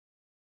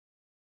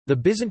The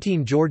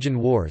Byzantine-Georgian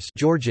Wars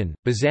Georgian,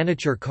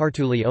 Byzantichar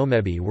Kartuli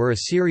Omebi were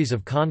a series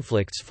of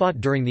conflicts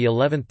fought during the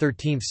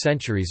 11th–13th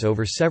centuries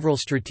over several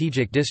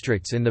strategic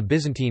districts in the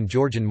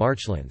Byzantine-Georgian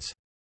marchlands.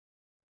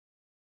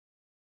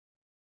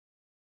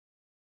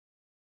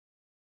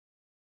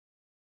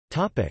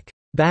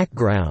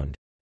 Background.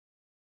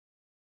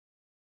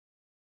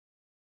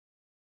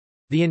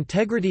 The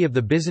integrity of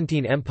the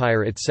Byzantine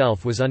Empire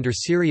itself was under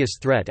serious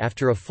threat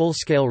after a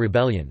full-scale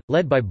rebellion,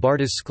 led by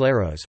Bardas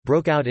Skleros,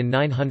 broke out in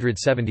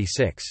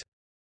 976.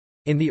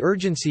 In the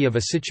urgency of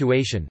a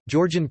situation,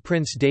 Georgian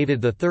Prince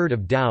David III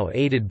of Tao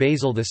aided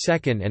Basil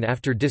II, and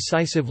after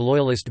decisive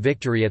loyalist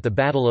victory at the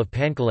Battle of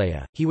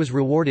Pankaleia, he was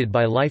rewarded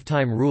by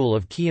lifetime rule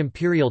of key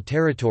imperial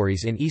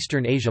territories in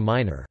eastern Asia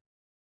Minor.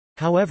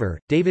 However,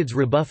 David's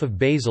rebuff of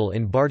Basil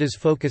in Bardas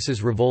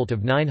Phocas's revolt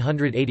of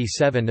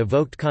 987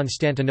 evoked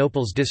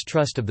Constantinople's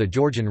distrust of the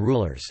Georgian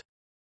rulers.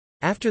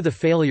 After the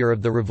failure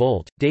of the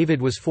revolt,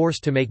 David was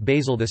forced to make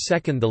Basil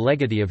II the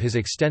legatee of his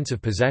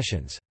extensive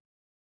possessions.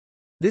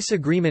 This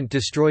agreement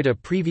destroyed a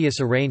previous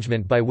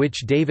arrangement by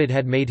which David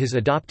had made his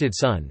adopted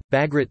son,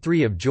 Bagrat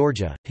III of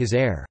Georgia, his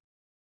heir.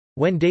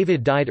 When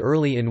David died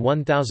early in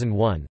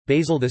 1001,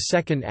 Basil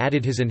II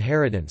added his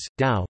inheritance,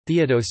 Tao,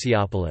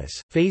 Theodosiopolis,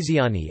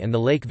 Phasiani and the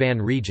Lake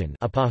Van region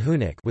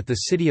with the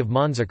city of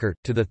Manzikert,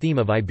 to the theme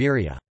of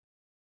Iberia.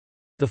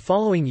 The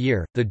following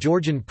year, the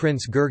Georgian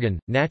prince Gurgen,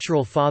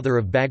 natural father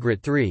of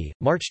Bagrat III,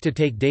 marched to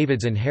take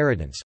David's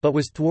inheritance, but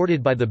was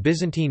thwarted by the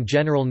Byzantine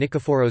general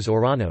Nikephoros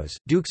Oranos,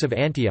 dukes of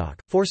Antioch,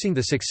 forcing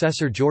the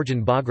successor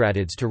Georgian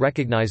Bagratids to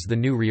recognize the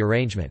new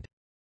rearrangement.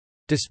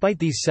 Despite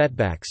these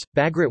setbacks,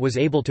 Bagrat was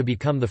able to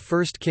become the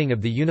first king of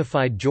the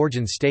unified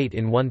Georgian state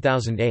in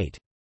 1008.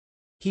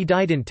 He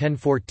died in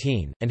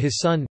 1014, and his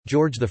son,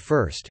 George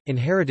I,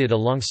 inherited a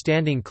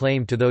long-standing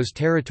claim to those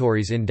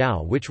territories in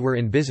Tao which were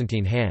in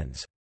Byzantine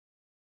hands.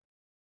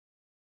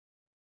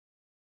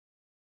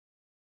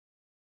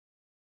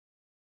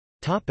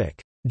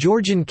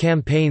 Georgian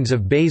campaigns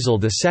of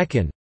Basil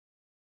II.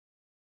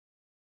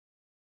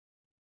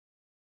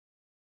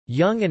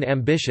 Young and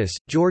ambitious,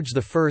 George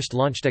I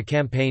launched a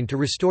campaign to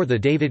restore the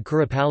David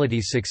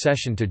Kuropalides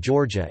succession to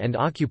Georgia and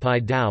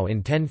occupied Tao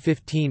in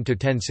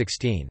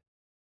 1015–1016.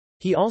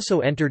 He also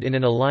entered in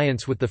an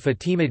alliance with the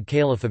Fatimid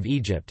Caliph of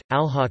Egypt,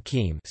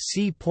 al-Hakim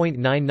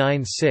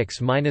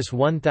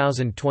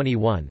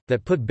c.996–1021,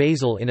 that put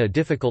Basil in a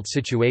difficult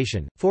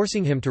situation,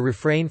 forcing him to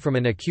refrain from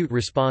an acute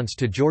response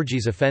to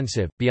Georgi's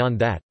offensive. Beyond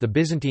that, the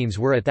Byzantines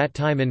were at that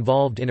time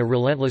involved in a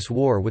relentless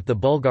war with the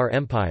Bulgar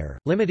Empire,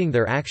 limiting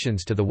their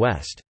actions to the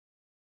west.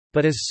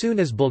 But as soon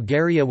as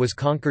Bulgaria was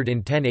conquered in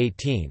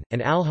 1018,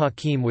 and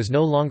al-Hakim was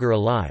no longer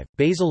alive,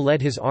 Basil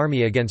led his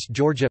army against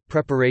Georgia.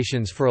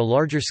 Preparations for a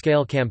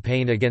larger-scale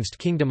campaign against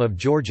Kingdom of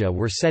Georgia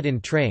were set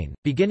in train,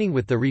 beginning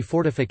with the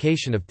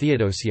refortification of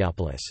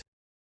Theodosiopolis.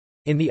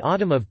 In the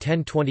autumn of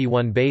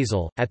 1021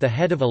 Basil, at the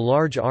head of a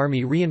large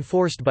army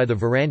reinforced by the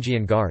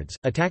Varangian Guards,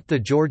 attacked the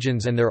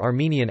Georgians and their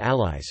Armenian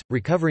allies,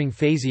 recovering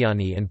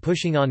Phasiani and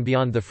pushing on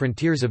beyond the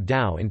frontiers of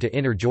Tao into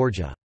inner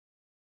Georgia.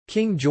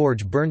 King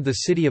George burned the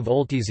city of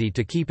Oltizi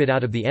to keep it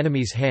out of the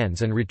enemy's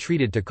hands and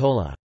retreated to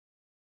Kola.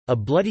 A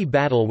bloody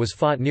battle was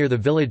fought near the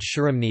village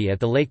Shuramni at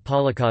the Lake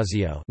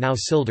Palakazio, now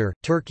Sildar,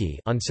 Turkey,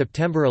 on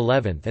September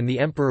 11, and the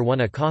emperor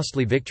won a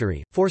costly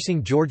victory,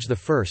 forcing George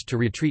I to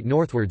retreat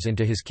northwards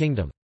into his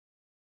kingdom.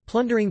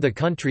 Plundering the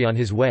country on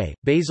his way,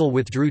 Basil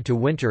withdrew to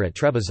winter at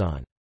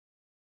Trebizond.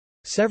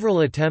 Several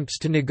attempts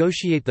to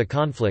negotiate the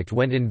conflict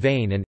went in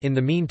vain and, in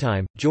the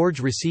meantime, George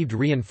received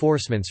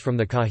reinforcements from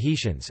the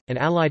Kakhetians, and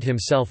allied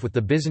himself with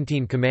the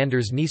Byzantine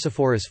commanders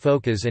Nicephorus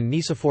Phocas and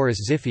Nicephorus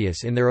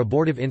Xiphias in their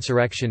abortive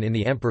insurrection in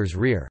the emperor's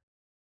rear.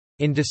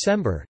 In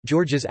December,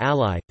 George's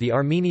ally, the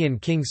Armenian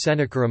king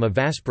Sennacherib of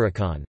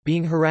Vaspurakan,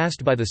 being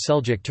harassed by the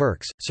Seljuk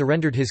Turks,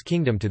 surrendered his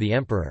kingdom to the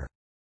emperor.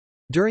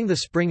 During the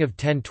spring of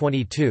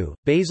 1022,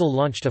 Basil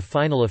launched a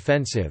final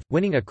offensive,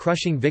 winning a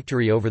crushing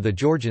victory over the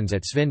Georgians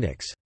at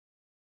Svindex.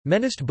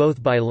 Menaced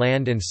both by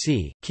land and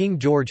sea, King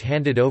George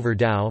handed over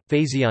Tao,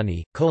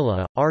 Phasiani,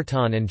 Kola,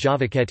 Artan and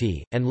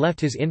Javakheti, and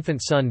left his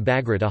infant son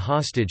Bagrat a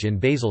hostage in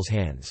Basil's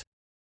hands.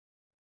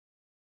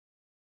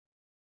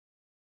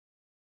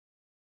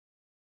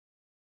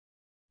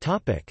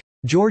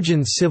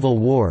 Georgian civil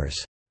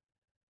wars.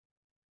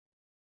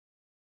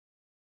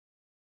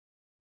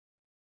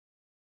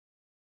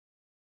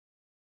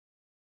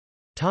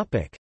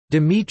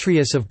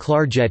 Demetrius of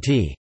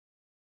Klarjeti.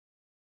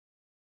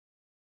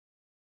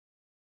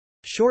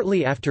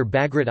 Shortly after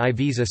Bagrat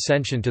IV's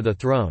ascension to the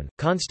throne,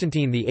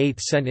 Constantine VIII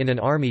sent in an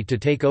army to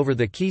take over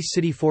the key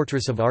city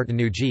fortress of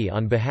Artanuji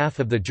on behalf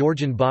of the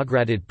Georgian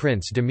Bagratid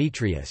prince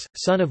Demetrius,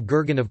 son of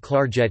Gurgen of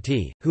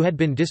Klarjeti, who had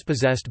been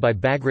dispossessed by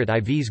Bagrat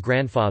IV's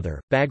grandfather,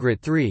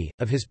 Bagrat III,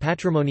 of his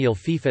patrimonial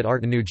fief at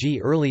Artanuji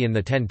early in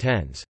the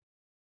 1010s.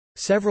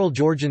 Several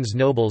Georgians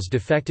nobles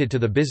defected to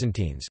the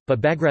Byzantines,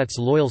 but Bagrat's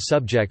loyal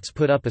subjects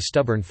put up a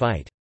stubborn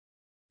fight.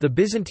 The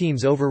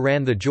Byzantines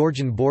overran the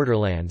Georgian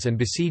borderlands and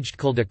besieged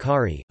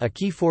Kldekari, a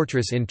key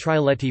fortress in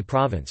Trialeti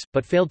province,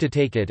 but failed to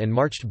take it and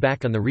marched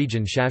back on the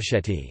region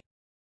Shavsheti.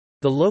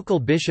 The local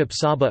bishop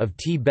Saba of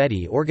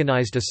Tbeti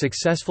organized a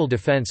successful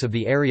defense of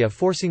the area,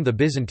 forcing the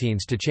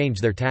Byzantines to change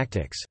their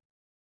tactics.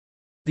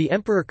 The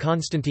Emperor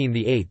Constantine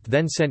VIII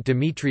then sent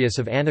Demetrius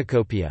of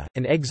Anacopia,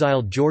 an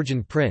exiled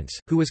Georgian prince,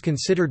 who was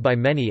considered by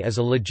many as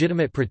a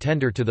legitimate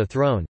pretender to the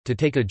throne, to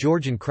take a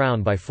Georgian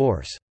crown by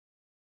force.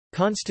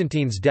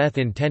 Constantine's death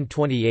in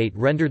 1028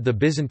 rendered the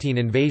Byzantine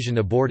invasion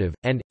abortive,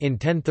 and, in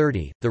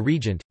 1030, the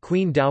regent,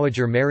 Queen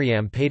Dowager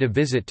Mariam, paid a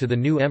visit to the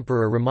new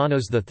Emperor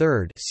Romanos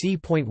III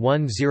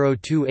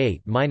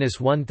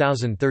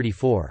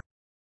c.1028–1034.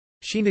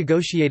 She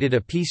negotiated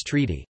a peace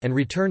treaty, and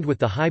returned with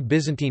the high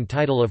Byzantine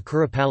title of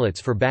Kuropalats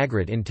for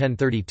Bagrat in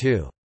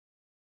 1032.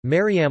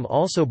 Mariam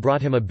also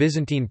brought him a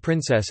Byzantine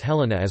princess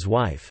Helena as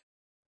wife.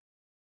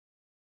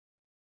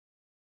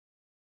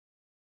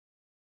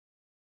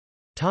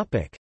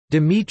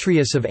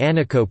 Demetrius of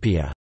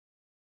Anacopia.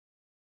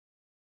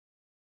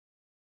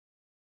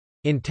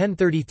 In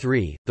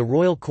 1033, the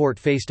royal court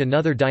faced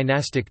another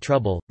dynastic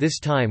trouble, this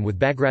time with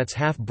Bagrat's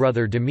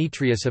half-brother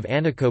Demetrius of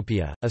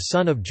Anacopia, a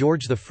son of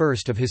George I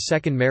of his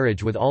second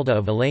marriage with Alda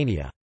of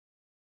Alania.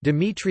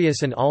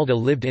 Demetrius and Alda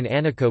lived in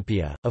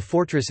Anacopia, a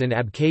fortress in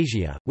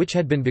Abkhazia, which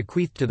had been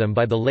bequeathed to them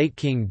by the late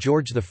King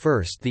George I.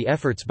 The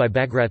efforts by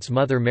Bagrat's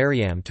mother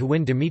Mariam to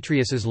win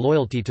Demetrius's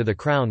loyalty to the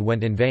crown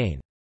went in vain.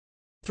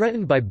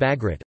 Threatened by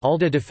Bagrat,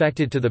 Alda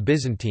defected to the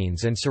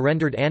Byzantines and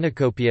surrendered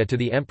Anacopia to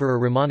the Emperor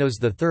Romanos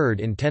III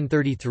in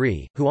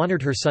 1033, who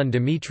honored her son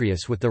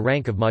Demetrius with the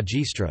rank of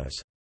magistros.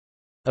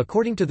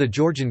 According to the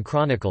Georgian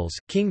chronicles,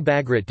 King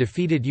Bagrat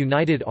defeated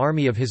united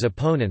army of his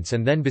opponents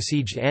and then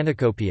besieged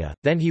Anacopia,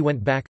 then he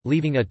went back,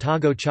 leaving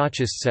Atago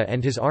Chachistsa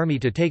and his army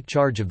to take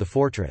charge of the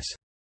fortress.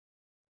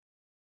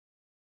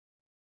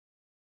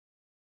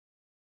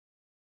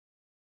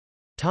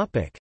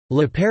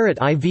 Liparit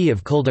IV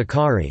of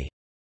Kldekari.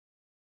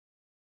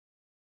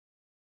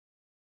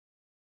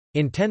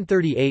 In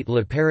 1038,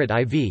 Liparit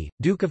IV,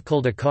 Duke of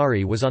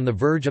Kldekari, was on the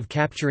verge of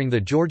capturing the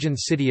Georgian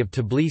city of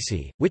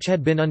Tbilisi, which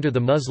had been under the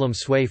Muslim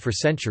sway for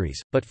centuries,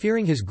 but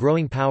fearing his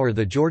growing power,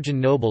 the Georgian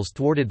nobles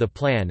thwarted the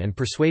plan and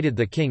persuaded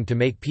the king to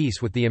make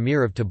peace with the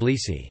emir of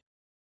Tbilisi.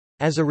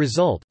 As a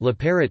result,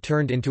 Liparit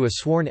turned into a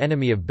sworn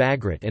enemy of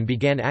Bagrat and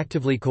began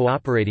actively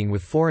cooperating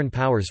with foreign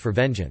powers for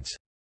vengeance.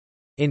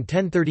 In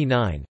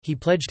 1039, he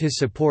pledged his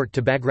support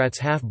to Bagrat's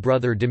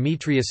half-brother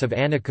Demetrius of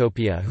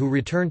Anacopia, who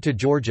returned to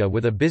Georgia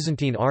with a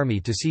Byzantine army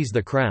to seize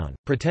the crown.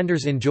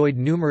 Pretenders enjoyed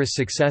numerous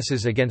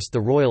successes against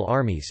the royal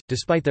armies.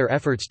 Despite their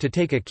efforts to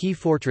take a key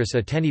fortress,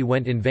 Ateni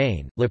went in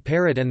vain.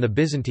 Liparit and the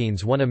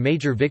Byzantines won a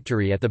major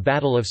victory at the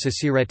Battle of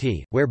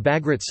Sisireti, where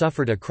Bagrat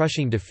suffered a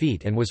crushing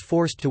defeat and was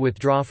forced to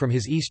withdraw from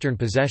his eastern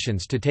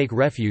possessions to take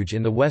refuge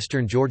in the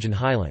western Georgian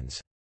highlands.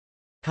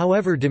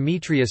 However,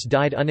 Demetrius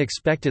died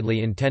unexpectedly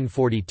in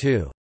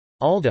 1042.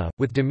 Alda,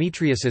 with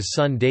Demetrius's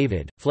son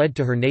David, fled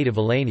to her native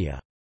Alania.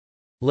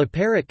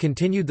 Liparit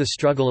continued the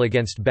struggle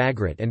against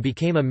Bagrat and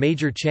became a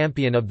major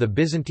champion of the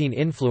Byzantine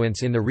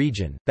influence in the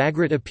region.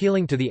 Bagrat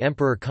appealing to the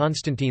Emperor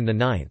Constantine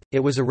IX, it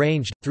was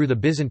arranged, through the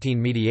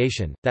Byzantine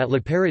mediation, that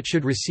Liparit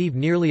should receive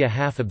nearly a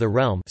half of the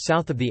realm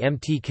south of the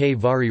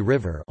Mtk-Vari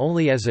River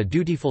only as a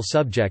dutiful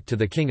subject to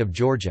the King of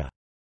Georgia.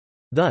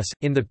 Thus,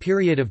 in the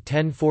period of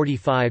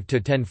 1045 to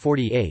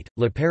 1048,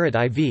 Liparit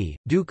IV,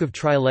 Duke of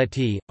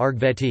Trialeti,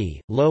 Argveti,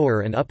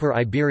 Lower and Upper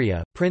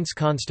Iberia, Prince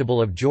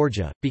Constable of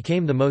Georgia,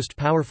 became the most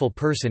powerful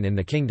person in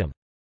the kingdom.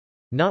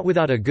 Not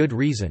without a good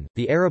reason,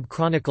 the Arab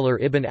chronicler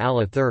Ibn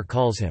al-Athir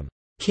calls him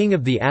king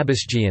of the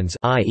Abasgians,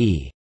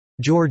 i.e.,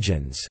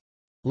 Georgians.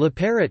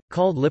 Liparit,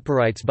 called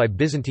Liparites by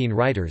Byzantine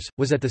writers,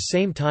 was at the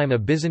same time a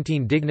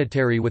Byzantine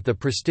dignitary with the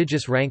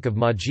prestigious rank of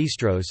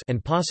magistros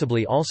and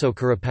possibly also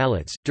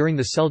Kuropalats. During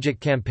the Seljuk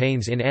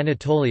campaigns in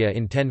Anatolia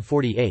in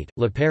 1048,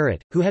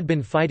 Liparit, who had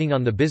been fighting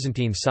on the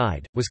Byzantine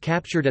side, was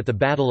captured at the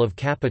Battle of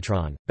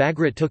Kapatron.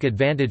 Bagrat took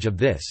advantage of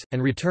this,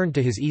 and returned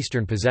to his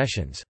eastern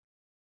possessions.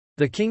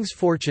 The king's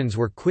fortunes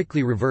were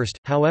quickly reversed,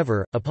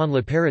 however, upon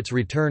Liparit's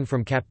return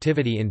from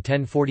captivity in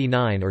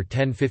 1049 or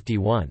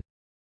 1051.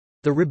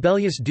 The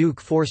rebellious duke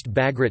forced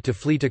Bagrat to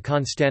flee to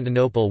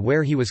Constantinople,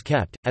 where he was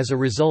kept, as a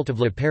result of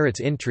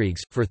Liparit's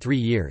intrigues, for 3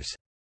 years.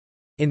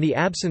 In the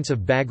absence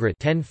of Bagrat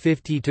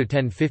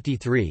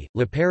 1050–1053,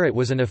 Liparit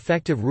was an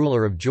effective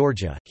ruler of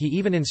Georgia. He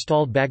even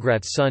installed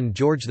Bagrat's son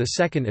George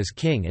II as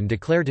king and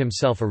declared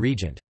himself a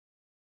regent.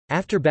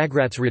 After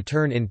Bagrat's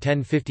return in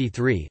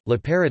 1053,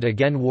 Liparit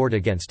again warred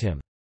against him.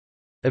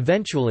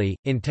 Eventually,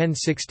 in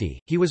 1060,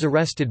 he was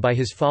arrested by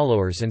his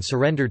followers and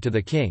surrendered to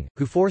the king,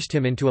 who forced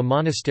him into a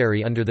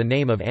monastery under the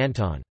name of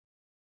Anton.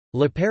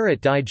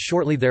 Liparit died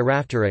shortly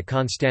thereafter at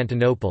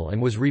Constantinople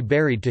and was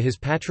reburied to his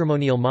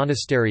patrimonial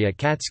monastery at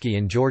Katski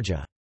in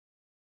Georgia.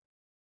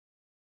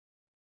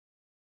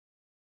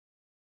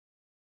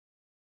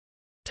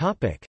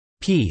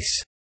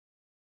 Peace.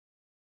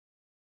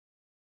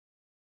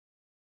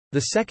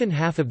 The second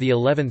half of the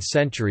 11th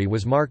century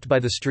was marked by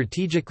the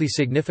strategically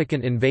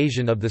significant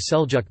invasion of the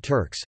Seljuk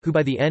Turks, who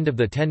by the end of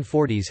the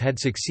 1040s had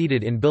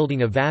succeeded in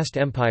building a vast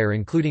empire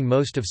including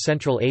most of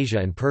Central Asia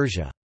and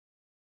Persia.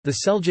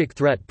 The Seljuk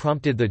threat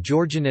prompted the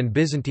Georgian and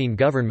Byzantine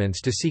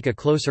governments to seek a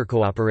closer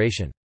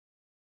cooperation.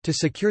 To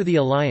secure the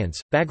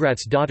alliance,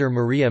 Bagrat's daughter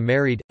Maria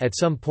married, at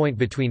some point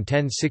between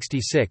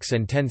 1066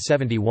 and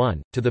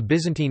 1071, to the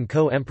Byzantine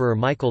co-emperor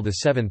Michael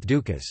VII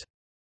Dukas.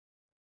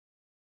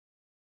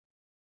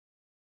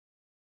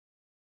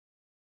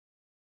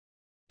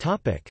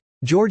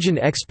 Georgian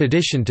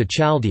expedition to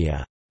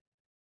Chaldia.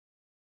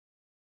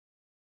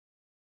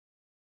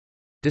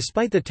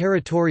 Despite the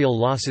territorial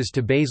losses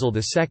to Basil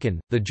II,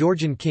 the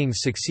Georgian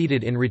kings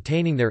succeeded in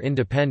retaining their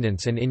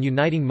independence and in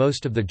uniting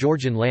most of the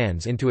Georgian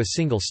lands into a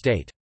single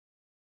state.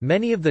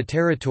 Many of the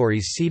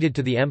territories ceded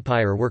to the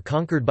empire were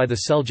conquered by the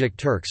Seljuk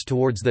Turks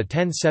towards the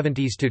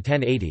 1070s to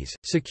 1080s,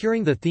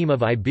 securing the theme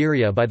of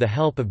Iberia by the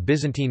help of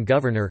Byzantine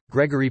governor,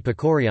 Gregory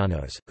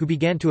Pekorianos, who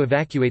began to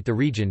evacuate the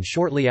region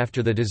shortly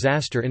after the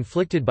disaster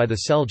inflicted by the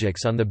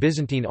Seljuks on the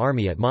Byzantine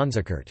army at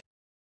Manzikert.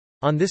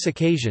 On this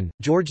occasion,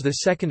 George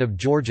II of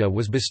Georgia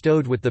was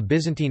bestowed with the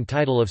Byzantine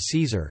title of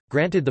Caesar,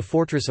 granted the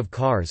fortress of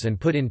Kars and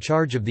put in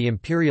charge of the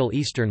imperial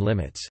eastern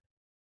limits.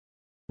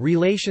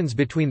 Relations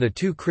between the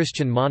two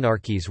Christian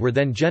monarchies were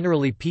then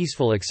generally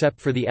peaceful except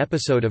for the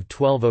episode of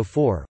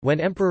 1204, when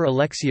Emperor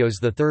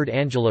Alexios III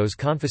Angelos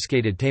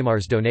confiscated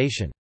Tamar's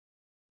donation.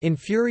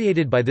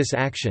 Infuriated by this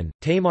action,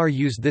 Tamar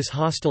used this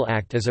hostile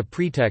act as a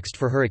pretext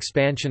for her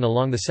expansion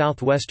along the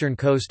southwestern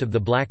coast of the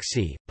Black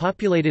Sea,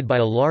 populated by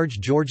a large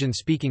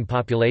Georgian-speaking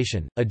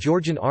population. A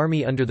Georgian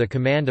army under the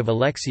command of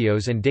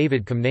Alexios and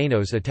David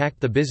Komnenos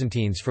attacked the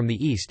Byzantines from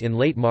the east in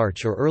late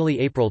March or early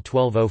April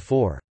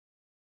 1204.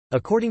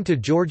 According to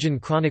Georgian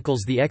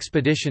chronicles, the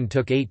expedition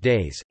took 8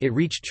 days. It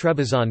reached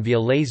Trebizond via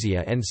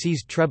Lazia and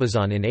seized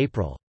Trebizond in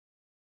April.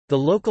 The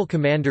local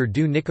commander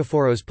Du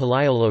Nikephoros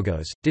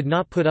Palaiologos did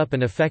not put up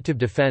an effective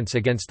defense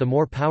against the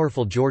more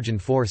powerful Georgian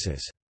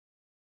forces.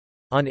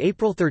 On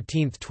April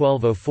 13,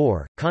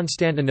 1204,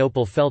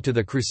 Constantinople fell to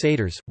the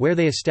Crusaders, where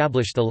they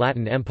established the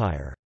Latin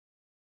Empire.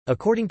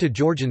 According to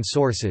Georgian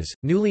sources,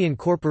 newly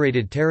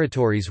incorporated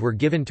territories were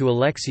given to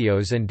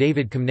Alexios and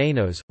David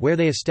Komnenos, where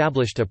they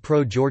established a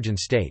pro-Georgian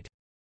state.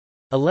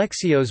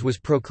 Alexios was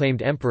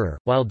proclaimed emperor,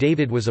 while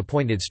David was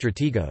appointed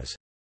strategos.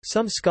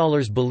 Some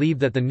scholars believe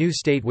that the new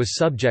state was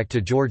subject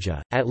to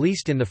Georgia, at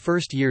least in the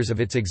first years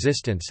of its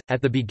existence.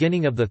 At the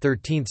beginning of the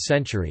 13th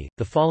century,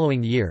 the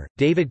following year,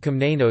 David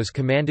Komnenos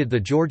commanded the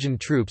Georgian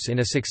troops in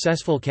a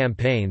successful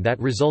campaign that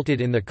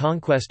resulted in the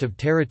conquest of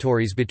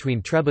territories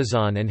between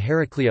Trebizond and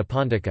Heraclea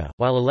Pontica,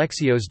 while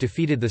Alexios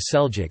defeated the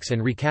Seljuks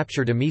and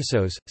recaptured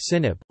Amisos,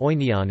 Sinop,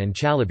 Oinion and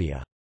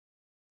Chalybia.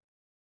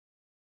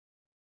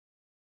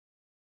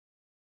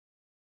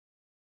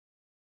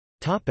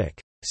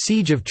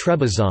 Siege of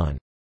Trebizond.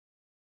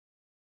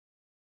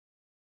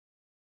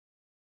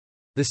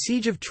 The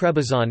Siege of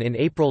Trebizond in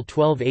April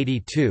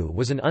 1282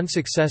 was an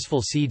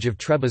unsuccessful siege of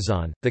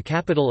Trebizond, the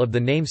capital of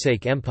the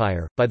namesake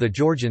empire, by the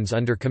Georgians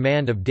under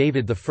command of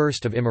David I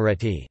of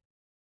Imereti.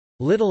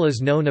 Little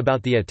is known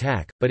about the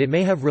attack, but it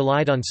may have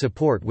relied on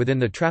support within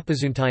the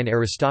Trapezuntine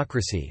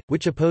aristocracy,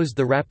 which opposed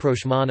the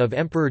rapprochement of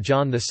Emperor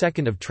John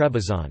II of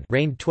Trebizond,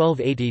 reigned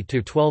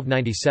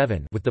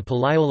 1280–1297, with the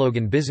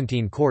Palaiologan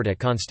Byzantine court at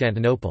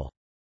Constantinople.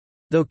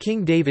 Though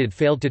King David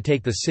failed to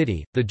take the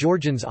city, the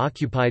Georgians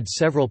occupied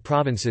several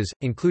provinces,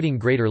 including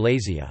Greater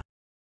Lazia.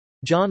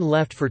 John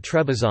left for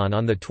Trebizond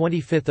on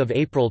 25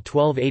 April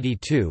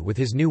 1282 with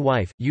his new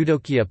wife,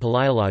 Eudokia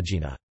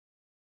Palaiologina.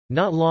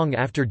 Not long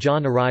after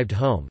John arrived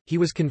home, he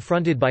was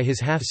confronted by his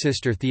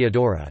half-sister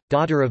Theodora,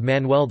 daughter of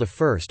Manuel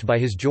I, by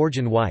his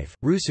Georgian wife,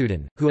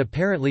 Rusudin, who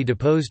apparently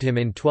deposed him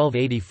in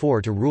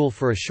 1284 to rule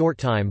for a short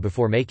time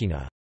before making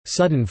a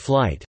sudden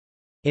flight.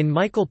 In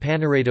Michael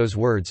Panareto's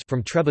words,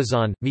 from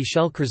Trebizond,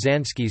 Michel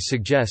Krasanskis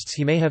suggests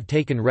he may have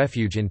taken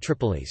refuge in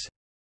Tripolis.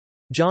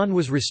 John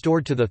was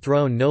restored to the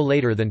throne no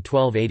later than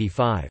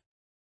 1285.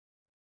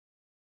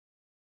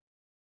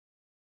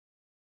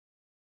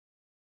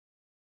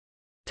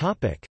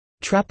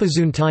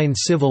 Trapezuntine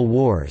civil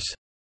wars.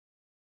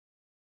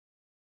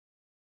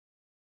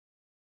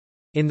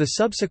 In the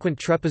subsequent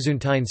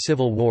Trapezuntine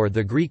civil war,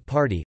 the Greek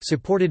party,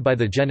 supported by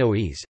the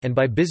Genoese, and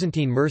by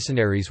Byzantine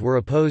mercenaries, were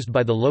opposed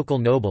by the local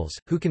nobles,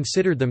 who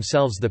considered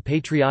themselves the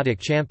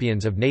patriotic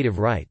champions of native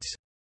rights.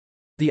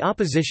 The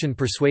opposition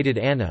persuaded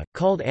Anna,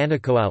 called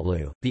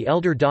Anacoutlu, the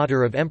elder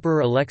daughter of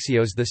Emperor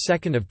Alexios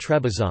II of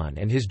Trebizond,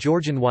 and his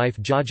Georgian wife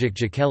Jajik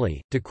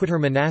Jakeli, to quit her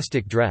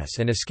monastic dress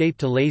and escape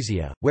to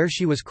Lazia, where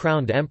she was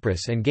crowned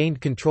empress and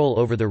gained control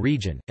over the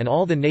region, and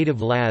all the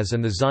native Laz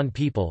and the Zon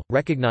people,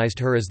 recognized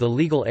her as the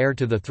legal heir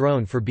to the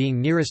throne for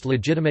being nearest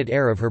legitimate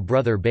heir of her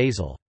brother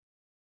Basil.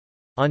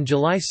 On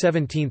July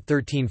 17,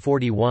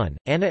 1341,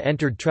 Anna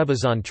entered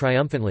Trebizond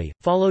triumphantly,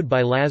 followed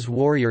by Laz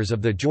warriors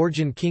of the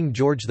Georgian king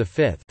George V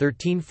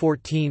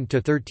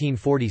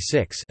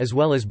 (1314–1346), as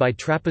well as by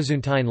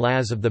Trapezuntine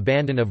Laz of the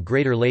Bandon of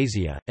Greater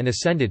Lazia, and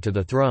ascended to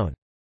the throne.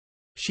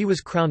 She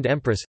was crowned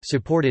empress,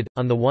 supported,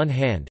 on the one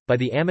hand, by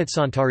the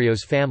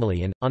Amitsantarios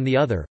family and, on the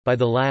other, by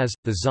the Laz,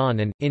 the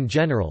Zan and, in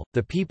general,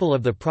 the people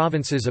of the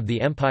provinces of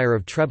the Empire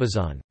of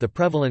Trebizond. The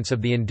prevalence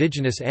of the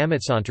indigenous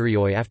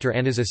Amitsantarioi after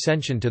Anna's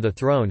ascension to the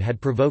throne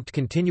had provoked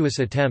continuous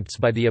attempts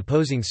by the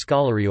opposing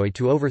Scholarioi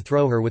to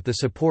overthrow her with the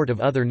support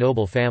of other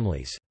noble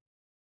families.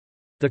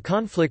 The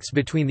conflicts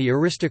between the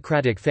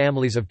aristocratic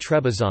families of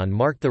Trebizond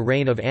marked the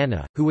reign of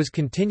Anna, who was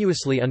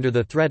continuously under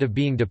the threat of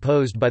being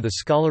deposed by the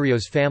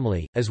Scholarios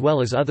family, as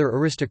well as other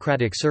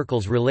aristocratic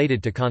circles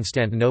related to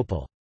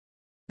Constantinople.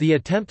 The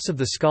attempts of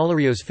the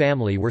Scholarios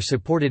family were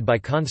supported by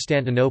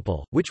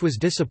Constantinople, which was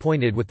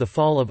disappointed with the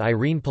fall of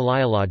Irene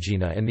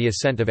Palaiologina and the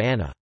ascent of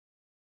Anna.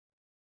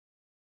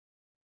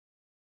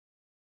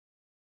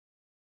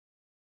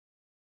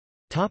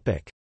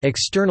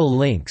 External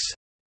links.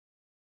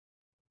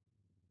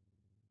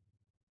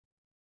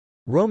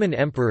 Roman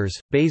emperors,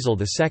 Basil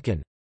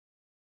II